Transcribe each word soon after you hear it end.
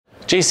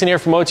Jason here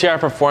from OTR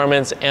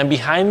Performance, and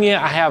behind me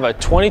I have a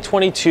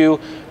 2022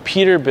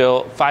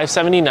 Peterbilt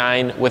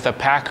 579 with a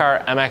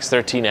PACCAR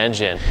MX-13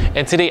 engine.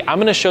 And today I'm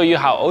going to show you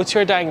how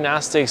OTR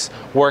Diagnostics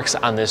works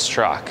on this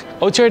truck.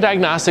 OTR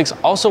Diagnostics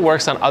also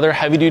works on other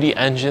heavy-duty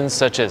engines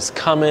such as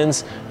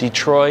Cummins,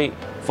 Detroit,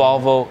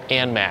 Volvo,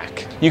 and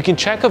Mack. You can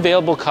check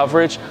available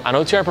coverage on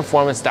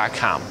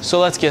otrperformance.com. So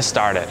let's get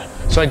started.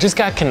 So I just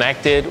got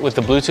connected with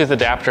the Bluetooth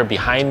adapter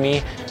behind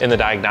me in the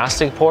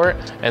diagnostic port,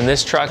 and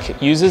this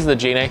truck uses the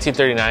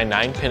J1939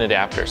 9-pin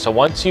adapter. So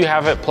once you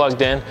have it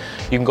plugged in,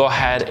 you can go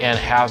ahead and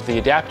have the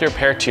adapter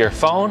paired to your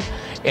phone.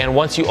 And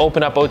once you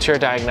open up OTR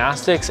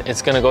Diagnostics,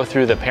 it's gonna go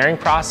through the pairing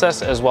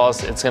process, as well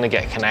as it's gonna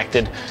get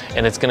connected,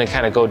 and it's gonna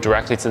kind of go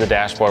directly to the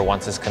dashboard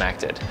once it's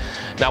connected.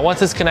 Now,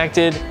 once it's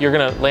connected, you're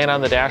gonna land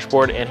on the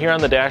dashboard, and here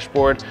on the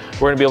dashboard,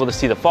 we're gonna be able to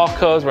see the fault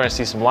codes, we're gonna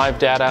see some live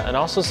data, and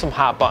also some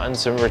hot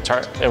buttons in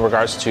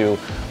regards to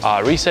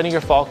resetting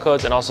your fault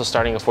codes and also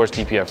starting a forced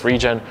DPF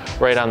regen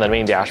right on the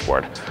main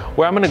dashboard.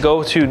 Where I'm gonna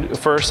go to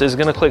first is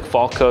gonna click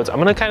fault codes. I'm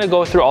gonna kind of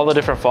go through all the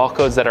different fault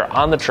codes that are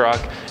on the truck.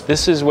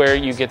 This is where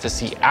you get to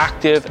see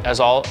active as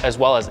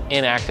well as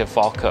inactive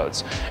fault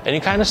codes. And you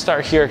kind of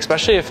start here,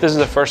 especially if this is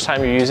the first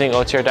time you're using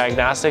OTR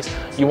Diagnostics,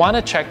 you want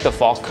to check the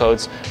fault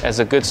codes as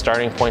a good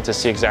starting point to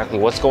see exactly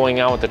what's going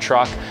on with the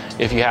truck.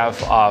 If you have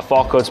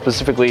fault codes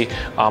specifically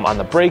on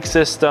the brake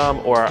system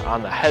or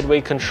on the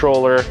headway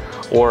controller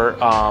or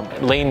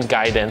lane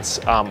guidance,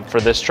 for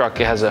this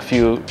truck, it has a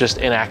few just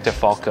inactive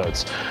fault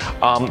codes.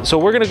 So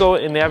we're gonna go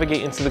and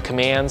navigate into the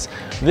commands.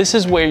 This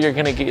is where you're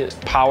gonna get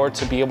power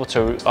to be able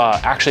to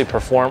actually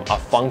perform a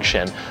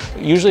function.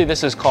 Usually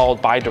this is called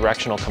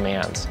bidirectional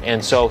commands.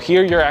 And so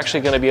here you're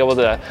actually gonna be able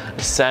to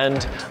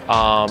send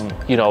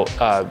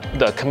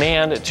the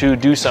command to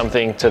do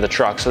something to the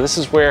truck. So this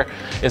is where,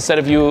 instead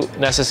of you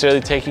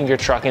necessarily taking your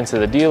truck into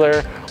the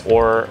dealer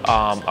or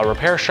a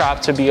repair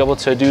shop to be able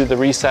to do the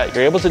reset,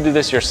 you're able to do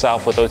this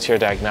yourself with OTR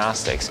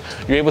Diagnostics.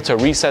 You're able to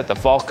reset the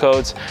fault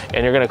codes,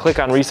 and you're gonna click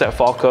on reset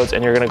fault codes,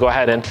 and you're gonna go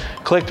ahead and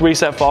click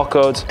reset fault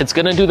codes. It's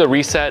gonna do the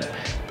reset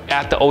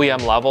at the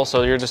OEM level,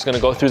 so you're just gonna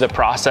go through the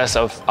process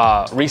of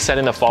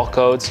resetting the fault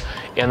codes,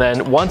 and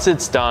then once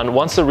it's done,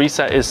 once the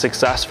reset is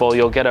successful,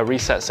 you'll get a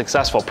reset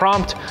successful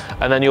prompt,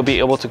 and then you'll be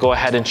able to go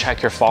ahead and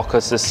check your fault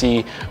codes to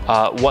see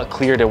what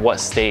cleared and what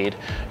stayed.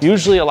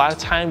 Usually a lot of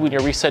time when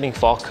you're resetting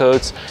fault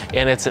codes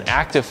and it's an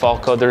active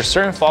fault code, there's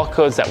certain fault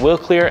codes that will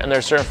clear and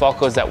there's certain fault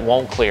codes that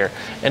won't clear,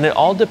 and it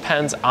all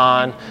depends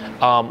on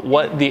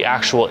what the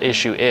actual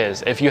issue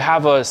is. If you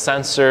have a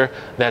sensor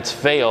that's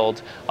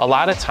failed, a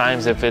lot of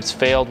times if it's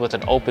failed with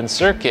an open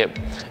circuit,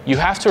 you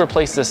have to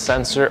replace the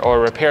sensor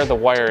or repair the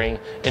wiring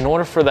in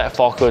order for that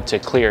fault code to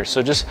clear.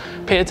 So just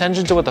pay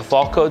attention to what the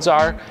fault codes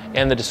are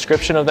and the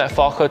description of that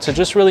fault code to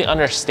just really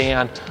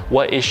understand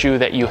what issue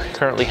that you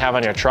currently have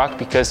on your truck,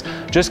 because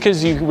just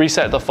because you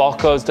reset the fault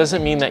codes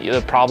doesn't mean that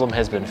the problem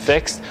has been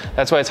fixed.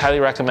 That's why it's highly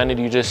recommended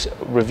you just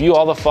review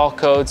all the fault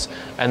codes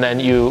and then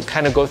you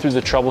kind of go through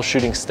the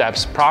troubleshooting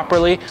steps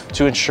properly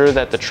to ensure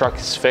that the truck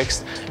is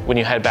fixed when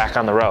you head back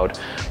on the road.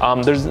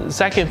 There's the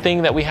second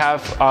thing that we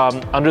have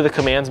under the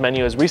commands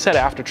menu is reset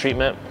after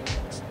treatment.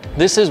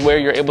 This is where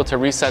you're able to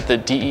reset the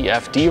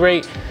DEF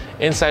D-rate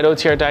inside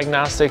OTR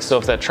Diagnostics. So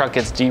if that truck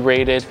gets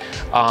derated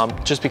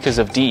just because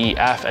of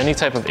DEF, any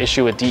type of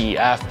issue with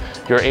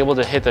DEF, you're able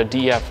to hit the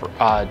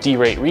DEF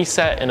D-rate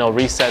reset, and it'll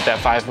reset that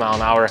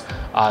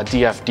 5-mile-an-hour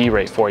DEF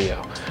D-rate for you.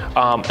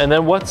 And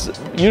then what's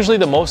usually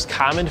the most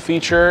common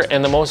feature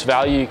and the most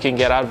value you can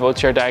get out of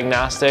OTR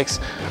Diagnostics,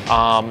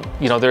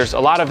 there's a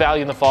lot of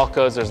value in the fault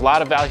codes, there's a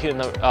lot of value in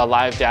the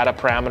live data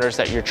parameters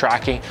that you're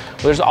tracking,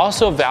 but there's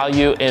also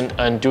value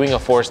in doing a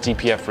forced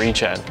DPF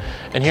regen.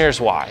 And here's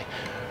why.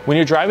 When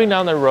you're driving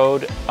down the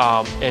road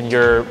and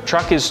your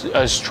truck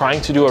is trying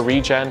to do a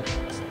regen,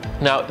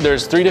 now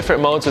there's 3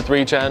 different modes with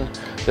regen.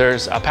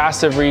 There's a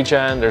passive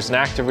regen, there's an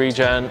active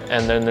regen,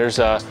 and then there's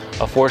a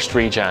forced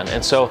regen.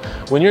 And so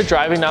when you're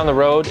driving down the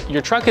road,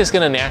 your truck is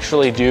gonna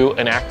naturally do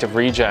an active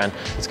regen.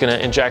 It's gonna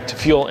inject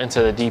fuel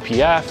into the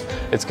DPF,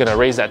 it's gonna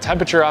raise that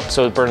temperature up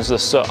so it burns the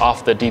soot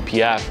off the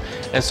DPF.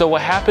 And so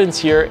what happens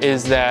here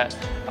is that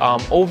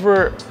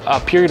over a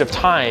period of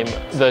time,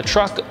 the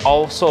truck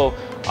also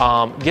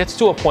gets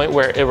to a point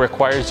where it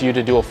requires you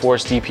to do a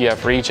forced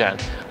DPF regen.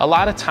 A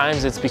lot of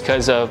times it's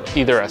because of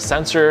either a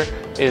sensor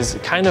is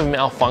kind of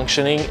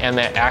malfunctioning and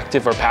that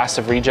active or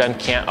passive regen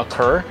can't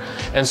occur.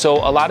 And so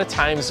a lot of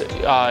times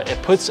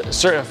it puts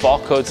certain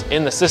fault codes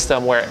in the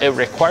system where it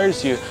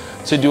requires you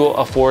to do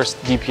a forced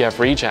DPF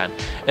regen.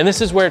 And this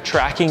is where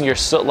tracking your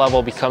soot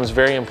level becomes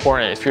very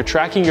important. If you're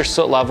tracking your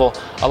soot level,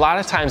 a lot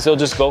of times they'll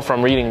just go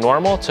from reading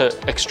normal to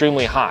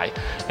extremely high.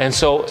 And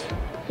so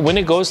when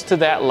it goes to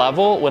that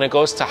level, when it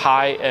goes to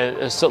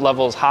high, soot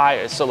level is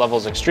high, soot level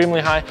is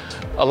extremely high,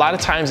 a lot of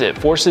times it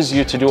forces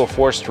you to do a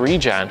forced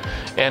regen,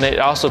 and it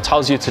also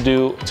tells you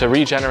to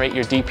regenerate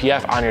your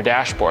DPF on your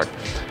dashboard.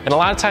 And a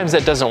lot of times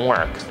that doesn't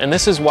work. And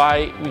this is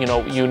why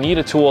you need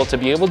a tool to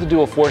be able to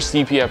do a forced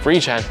DPF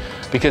regen,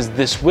 because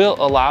this will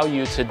allow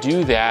you to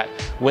do that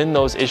when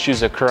those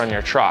issues occur on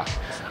your truck.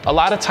 a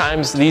lot of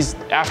times these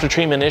after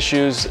treatment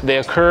issues, they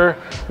occur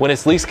when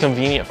it's least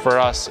convenient for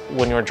us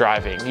when you're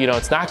driving. You know,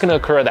 it's not gonna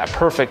occur at that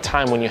perfect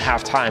time when you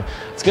have time.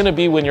 It's gonna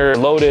be when you're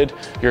loaded,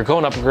 you're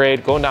going up a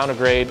grade, going down a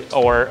grade,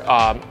 or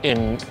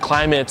in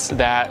climates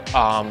that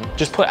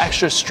just put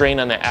extra strain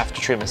on the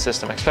after treatment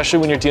system, especially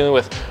when you're dealing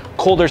with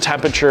colder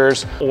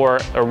temperatures or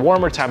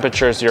warmer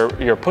temperatures.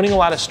 You're putting a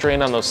lot of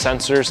strain on those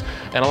sensors,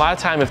 and a lot of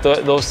time if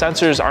those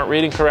sensors aren't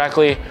reading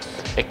correctly,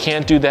 it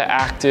can't do the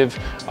active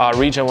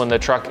regen when the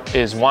truck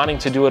is wanting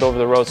to do it over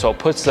the road, so it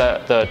puts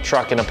the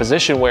truck in a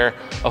position where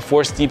a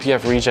forced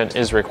DPF regen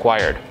is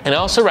required. And I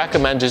also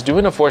recommend just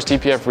doing a forced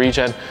DPF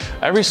regen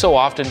every so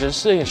often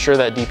just to ensure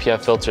that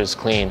DPF filter is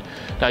clean.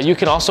 Now you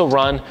can also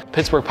run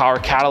Pittsburgh Power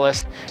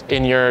Catalyst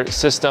in your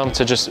system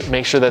to just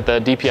make sure that the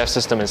DPF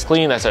system is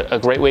clean. That's a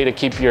great way to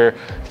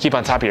keep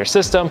on top of your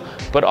system.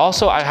 But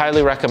also I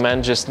highly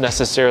recommend just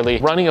necessarily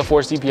running a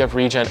forced DPF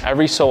regen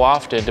every so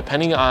often,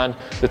 depending on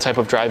the type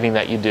of driving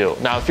that you do.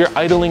 Now, if you're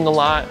idling a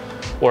lot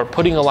or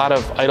putting a lot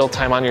of idle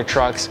time on your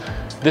trucks,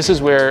 this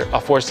is where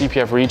a forced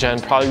DPF regen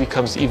probably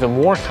becomes even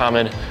more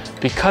common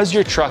because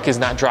your truck is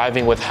not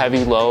driving with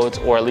heavy loads,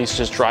 or at least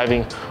just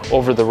driving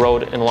over the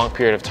road in a long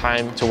period of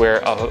time to where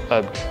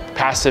a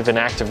passive and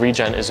active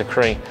regen is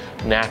occurring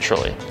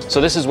naturally. So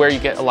this is where you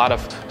get a lot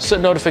of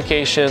soot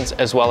notifications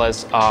as well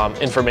as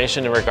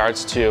information in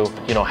regards to,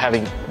 you know,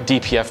 having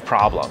DPF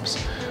problems.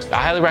 I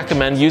highly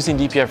recommend using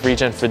DPF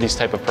regen for these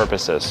type of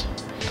purposes.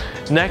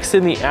 Next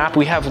in the app,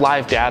 we have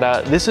live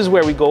data. This is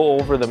where we go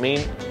over the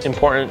main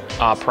important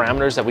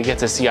parameters that we get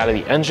to see out of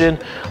the engine,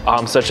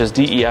 such as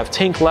DEF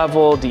tank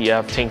level,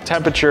 DEF tank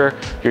temperature,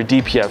 your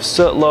DPF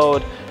soot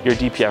load, your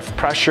DPF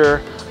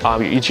pressure,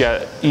 your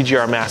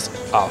EGR mass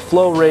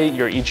flow rate,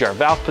 your EGR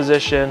valve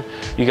position,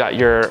 you got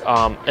your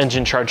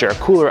engine charge air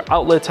cooler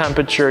outlet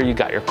temperature, you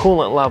got your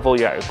coolant level,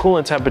 you got your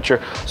coolant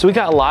temperature. So we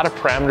got a lot of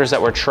parameters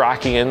that we're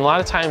tracking, and a lot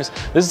of times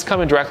this is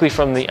coming directly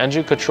from the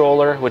engine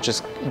controller, which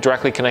is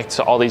directly connected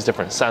to all these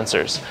different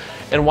sensors.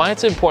 And why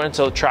it's important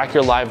to track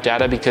your live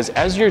data, because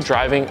as you're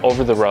driving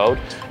over the road,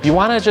 you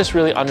want to just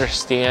really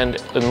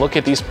understand and look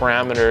at these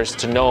parameters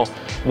to know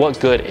what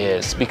good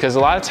is. Because a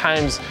lot of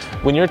times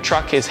when your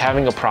truck is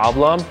having a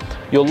problem,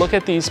 you'll look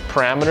at these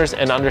parameters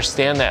and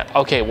understand that,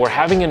 okay, we're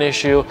having an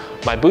issue.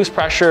 My boost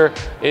pressure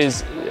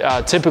is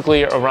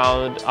typically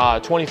around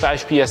 25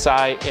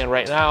 PSI, and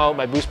right now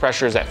my boost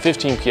pressure is at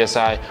 15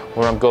 PSI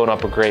when I'm going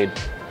up a grade.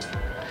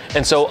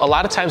 And so a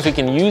lot of times we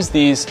can use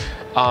these,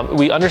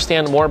 we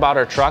understand more about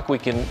our truck, we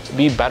can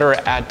be better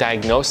at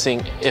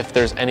diagnosing if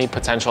there's any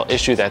potential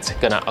issue that's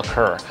gonna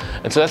occur.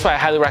 And so that's why I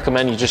highly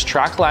recommend you just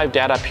track live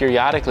data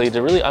periodically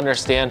to really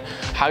understand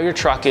how your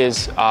truck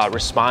is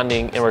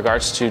responding in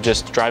regards to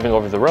just driving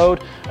over the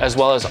road, as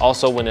well as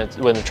also when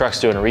the truck's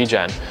doing a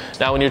regen.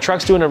 Now, when your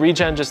truck's doing a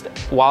regen just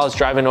while it's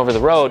driving over the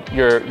road,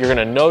 you're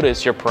gonna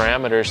notice your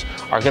parameters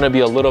are gonna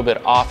be a little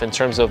bit off in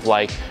terms of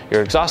like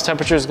your exhaust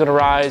temperature is gonna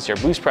rise, your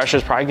boost pressure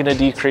is probably gonna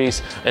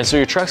decrease, and so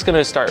your truck's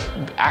gonna start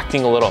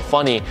acting a little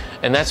funny,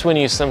 and that's when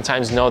you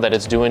sometimes know that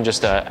it's doing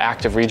just an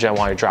active regen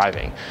while you're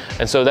driving.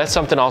 And so that's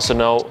something to also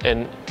know,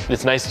 and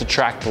it's nice to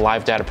track the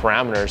live data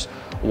parameters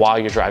while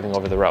you're driving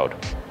over the road.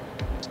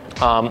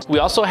 We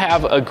also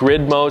have a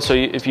grid mode, so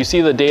if you see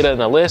the data in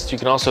the list, you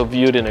can also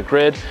view it in a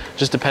grid,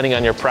 just depending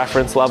on your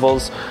preference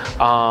levels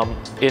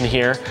in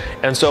here.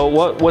 And so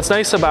what's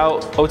nice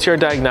about OTR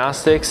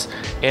Diagnostics,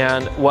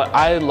 and what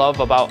I love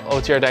about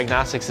OTR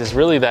Diagnostics, is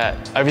really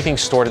that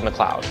everything's stored in the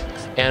cloud.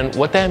 And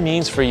what that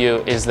means for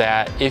you is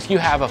that if you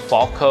have a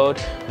fault code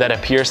that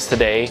appears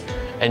today,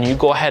 and you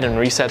go ahead and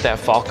reset that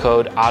fault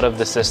code out of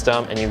the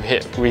system, and you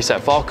hit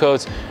reset fault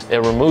codes, it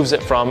removes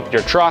it from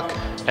your truck,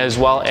 as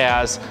well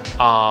as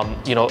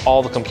you know,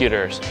 all the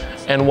computers.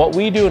 And what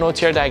we do in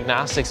OTR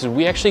Diagnostics is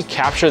we actually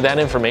capture that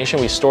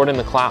information we stored in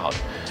the cloud.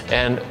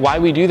 And why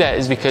we do that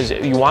is because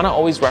you want to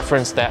always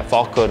reference that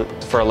fault code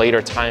for a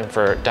later time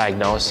for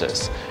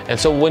diagnosis. And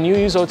so when you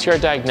use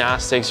OTR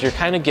Diagnostics, you're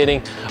kind of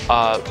getting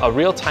a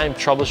real-time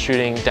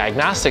troubleshooting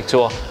diagnostic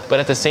tool, but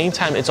at the same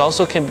time, it's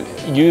also can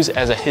be used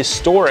as a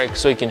historic,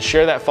 so you can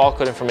share that fault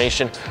code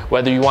information,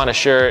 whether you want to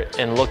share it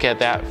and look at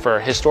that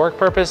for historic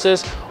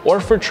purposes or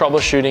for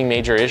troubleshooting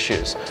major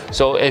issues.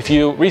 So if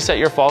you reset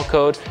your fault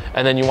code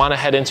and then you want to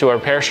head into a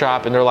repair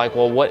shop and they're like,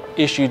 well, what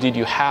issue did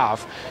you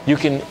have? You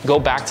can go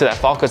back to that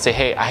fault code, say,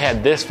 hey, I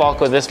had this fault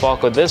code, this fault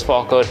code, this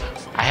fault code.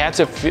 I had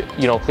to,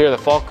 clear the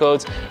fault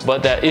codes,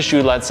 but that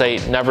issue, let's say,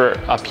 never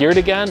appeared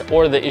again,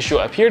 or the issue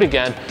appeared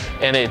again,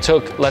 and it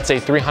took, let's say,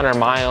 300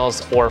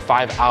 miles or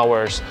 5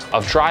 hours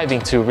of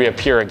driving to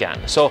reappear again.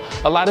 So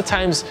a lot of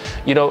times,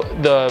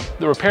 the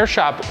repair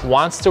shop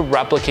wants to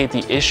replicate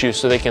the issue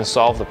so they can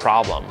solve the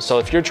problem. So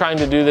if you're trying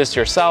to do this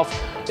yourself,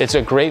 it's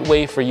a great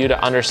way for you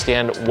to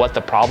understand what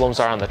the problems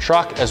are on the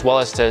truck, as well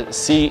as to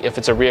see if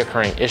it's a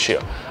reoccurring issue.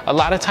 A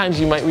lot of times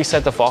you might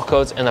reset the fault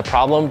codes and the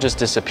problem just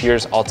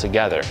disappears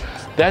altogether.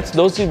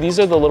 these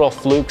are the little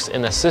flukes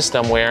in the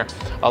system where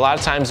a lot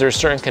of times there's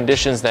certain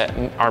conditions that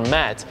are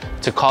met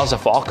to cause a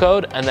fault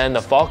code, and then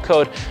the fault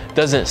code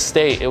doesn't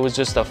state. It was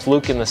just a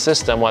fluke in the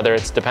system, whether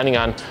it's depending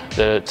on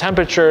the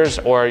temperatures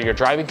or your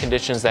driving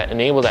conditions that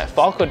enable that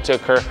fault code to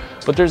occur,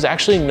 but there's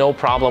actually no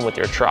problem with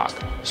your truck.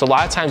 So a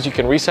lot of times you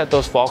can reset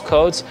those fault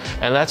codes,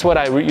 and that's what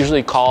I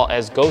usually call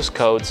as ghost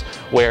codes,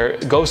 where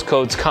ghost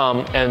codes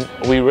come and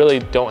we really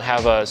don't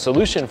have a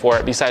solution for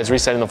it besides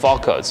resetting the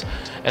fault codes.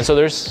 And so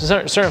there's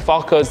certain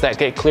fault codes that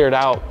get cleared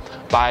out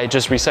by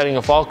just resetting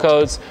the fault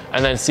codes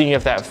and then seeing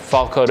if that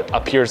fault code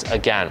appears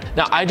again.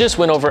 Now, I just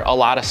went over a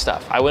lot of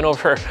stuff. I went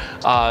over,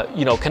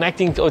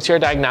 connecting OTR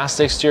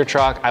Diagnostics to your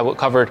truck. I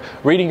covered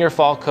reading your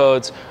fault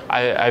codes.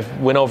 I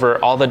went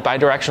over all the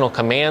bidirectional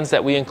commands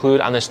that we include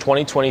on this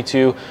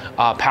 2022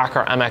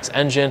 PACCAR MX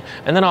engine.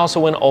 And then I also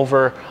went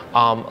over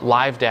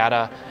live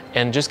data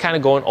and just kind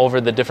of going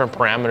over the different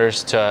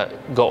parameters to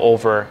go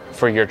over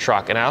for your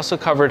truck. And I also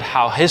covered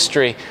how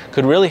history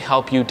could really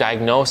help you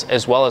diagnose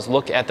as well as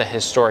look at the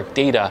historic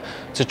data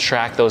to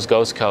track those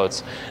ghost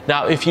codes.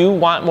 Now, if you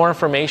want more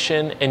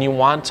information and you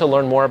want to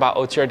learn more about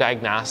OTR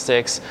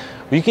Diagnostics,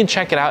 you can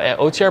check it out at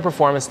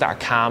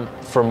otrperformance.com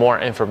for more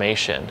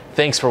information.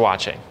 Thanks for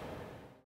watching.